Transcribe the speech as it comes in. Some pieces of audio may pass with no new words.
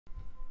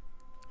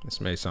This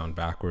may sound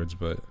backwards,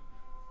 but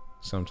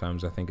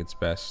sometimes I think it's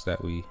best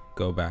that we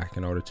go back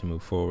in order to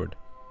move forward.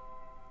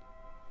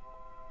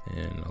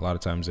 And a lot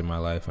of times in my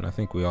life, and I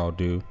think we all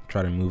do,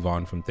 try to move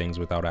on from things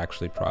without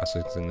actually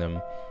processing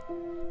them.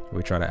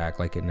 We try to act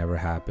like it never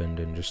happened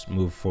and just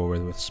move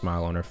forward with a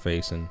smile on our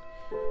face. And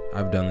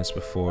I've done this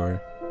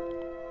before.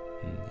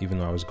 And even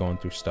though I was going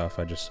through stuff,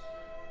 I just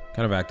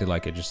kind of acted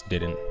like it just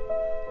didn't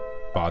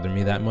bother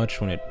me that much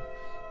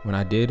when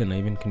I did, and I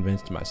even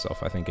convinced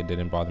myself I think it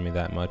didn't bother me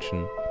that much.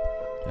 And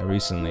I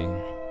recently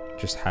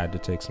just had to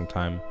take some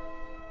time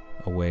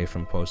away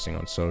from posting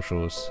on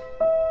socials,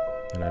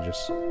 and I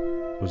just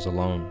was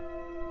alone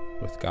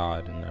with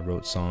God, and I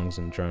wrote songs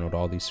and journaled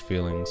all these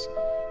feelings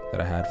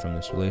that I had from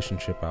this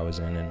relationship I was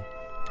in, and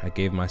I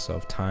gave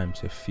myself time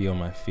to feel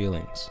my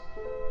feelings,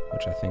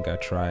 which I think I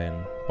try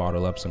and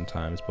bottle up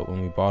sometimes. But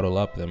when we bottle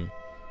up them,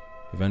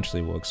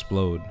 eventually we'll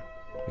explode,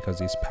 because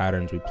these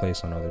patterns we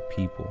place on other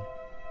people,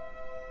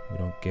 we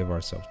don't give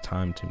ourselves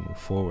time to move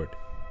forward.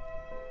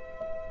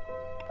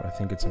 But I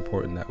think it's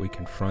important that we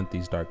confront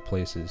these dark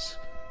places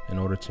in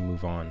order to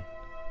move on.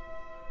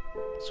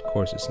 So of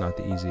course, it's not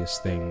the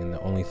easiest thing, and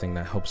the only thing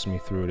that helps me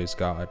through it is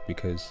God,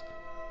 because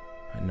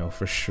I know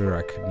for sure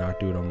I could not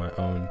do it on my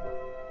own.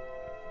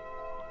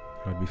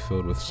 I'd be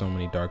filled with so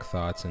many dark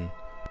thoughts, and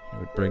it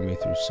would bring me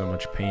through so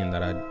much pain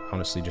that I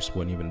honestly just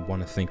wouldn't even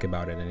want to think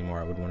about it anymore.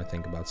 I would want to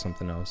think about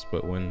something else.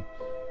 But when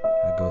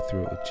I go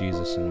through it with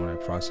Jesus, and when I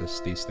process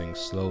these things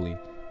slowly,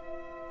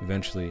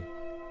 eventually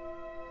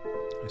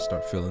I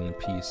start feeling the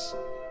peace,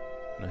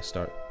 and I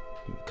start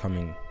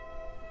coming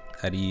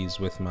at ease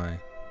with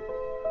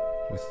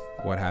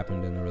what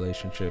happened in the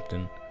relationship.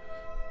 And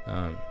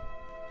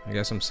I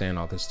guess I'm saying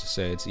all this to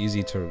say it's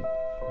easy to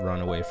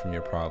run away from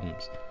your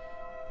problems,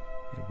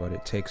 but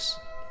it takes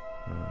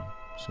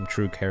some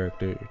true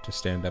character to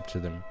stand up to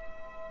them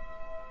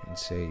and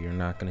say, you're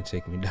not going to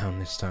take me down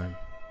this time,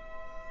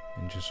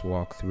 and just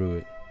walk through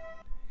it.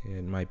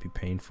 It might be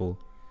painful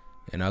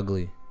and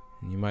ugly,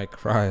 and you might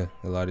cry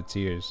a lot of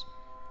tears,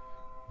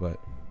 but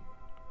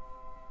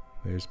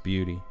there's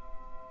beauty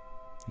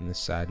in the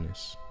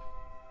sadness.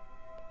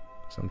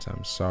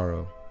 Sometimes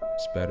sorrow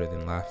is better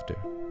than laughter.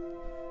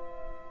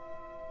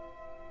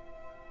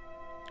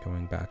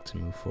 Going back to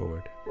move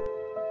forward.